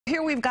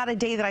here we've got a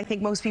day that I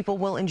think most people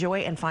will enjoy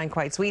and find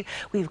quite sweet.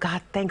 We've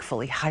got,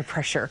 thankfully, high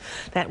pressure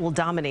that will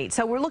dominate.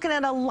 So we're looking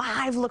at a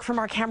live look from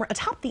our camera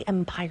atop the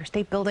Empire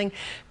State Building.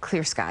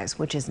 Clear skies,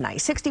 which is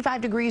nice.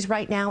 65 degrees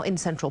right now in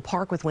Central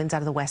Park with winds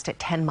out of the west at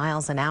 10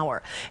 miles an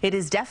hour. It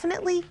is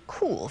definitely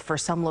cool for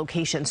some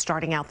locations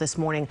starting out this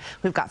morning.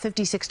 We've got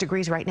 56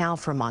 degrees right now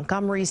for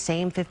Montgomery,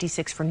 same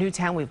 56 for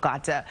Newtown. We've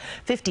got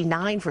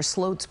 59 for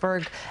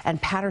Sloatsburg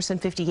and Patterson,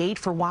 58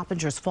 for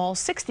Wappingers Falls,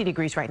 60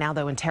 degrees right now,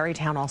 though, in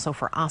Terrytown, also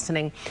for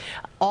Ossining.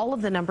 All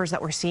of the numbers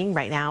that we're seeing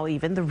right now,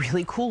 even the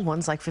really cool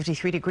ones like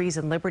 53 degrees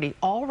in Liberty,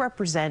 all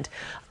represent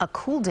a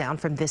cool down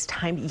from this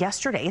time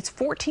yesterday. It's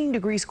 14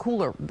 degrees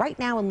cooler right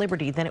now in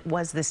Liberty than it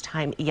was this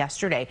time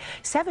yesterday.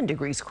 7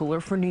 degrees cooler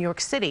for New York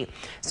City.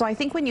 So I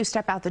think when you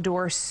step out the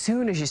door, as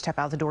soon as you step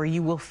out the door,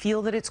 you will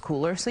feel that it's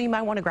cooler. So you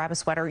might want to grab a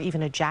sweater or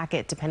even a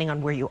jacket, depending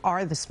on where you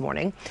are this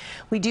morning.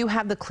 We do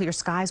have the clear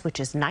skies, which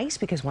is nice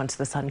because once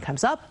the sun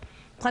comes up,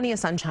 plenty of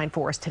sunshine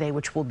for us today,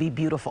 which will be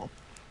beautiful.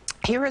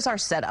 Here is our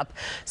setup.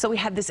 So we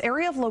had this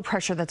area of low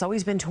pressure that's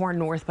always been to our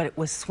north, but it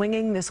was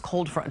swinging this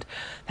cold front.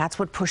 That's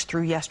what pushed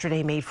through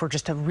yesterday, made for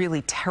just a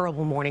really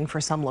terrible morning for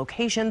some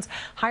locations.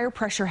 Higher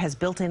pressure has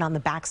built in on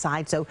the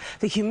backside, so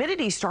the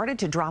humidity started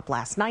to drop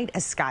last night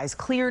as skies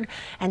cleared,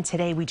 and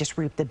today we just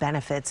reaped the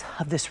benefits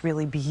of this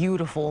really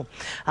beautiful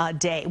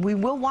day. We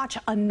will watch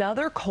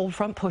another cold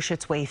front push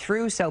its way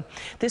through, so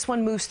this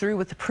one moves through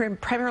with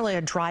primarily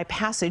a dry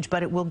passage,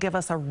 but it will give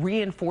us a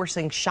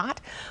reinforcing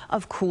shot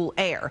of cool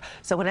air.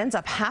 So it ends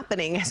up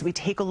happening as we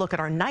take a look at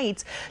our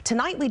nights.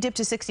 Tonight we dip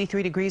to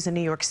 63 degrees in New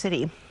York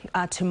City.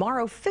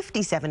 Tomorrow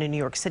 57 in New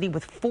York City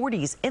with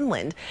 40s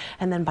inland,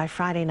 and then by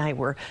Friday night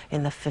we're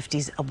in the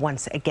 50s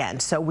once again.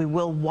 So we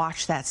will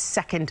watch that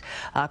second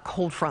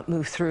cold front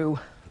move through,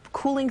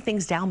 cooling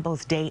things down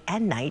both day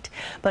and night,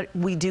 but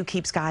we do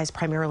keep skies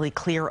primarily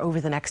clear over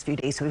the next few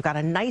days. So we've got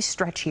a nice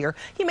stretch here.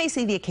 You may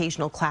see the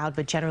occasional cloud,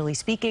 but generally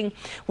speaking,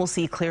 we'll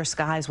see clear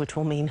skies, which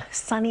will mean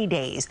sunny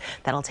days.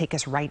 That'll take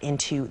us right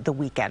into the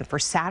weekend. For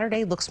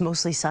Saturday, looks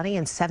mostly sunny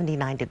and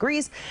 79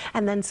 degrees,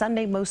 and then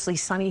Sunday, mostly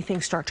sunny.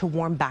 Things start to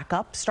warm back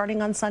up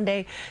starting on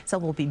Sunday, so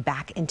we'll be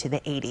back into the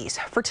 80s.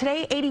 For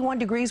today, 81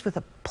 degrees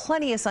with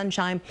plenty of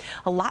sunshine.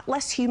 A lot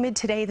less humid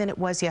today than it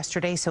was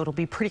yesterday, so it'll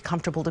be pretty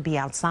comfortable to be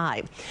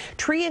outside.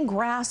 Tree and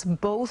grass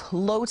both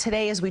low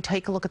today as we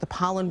take a look at the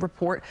pollen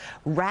report.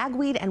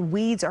 Ragweed and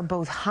weeds are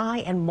both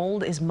high and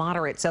mold is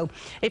moderate. So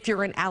if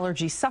you're an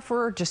allergy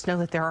sufferer, just know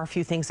that there are a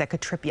few things that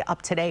could trip you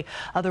up today.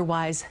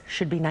 Otherwise,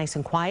 should be nice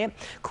and quiet.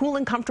 Cool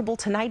and comfortable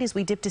tonight as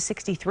we dip to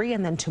 63,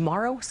 and then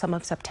tomorrow, some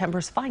of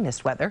September's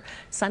finest weather.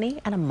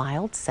 Sunny and a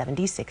mild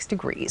 76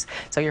 degrees.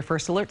 So your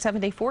first alert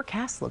 7-day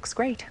forecast looks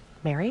great.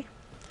 Mary?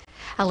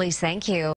 Elise, thank you.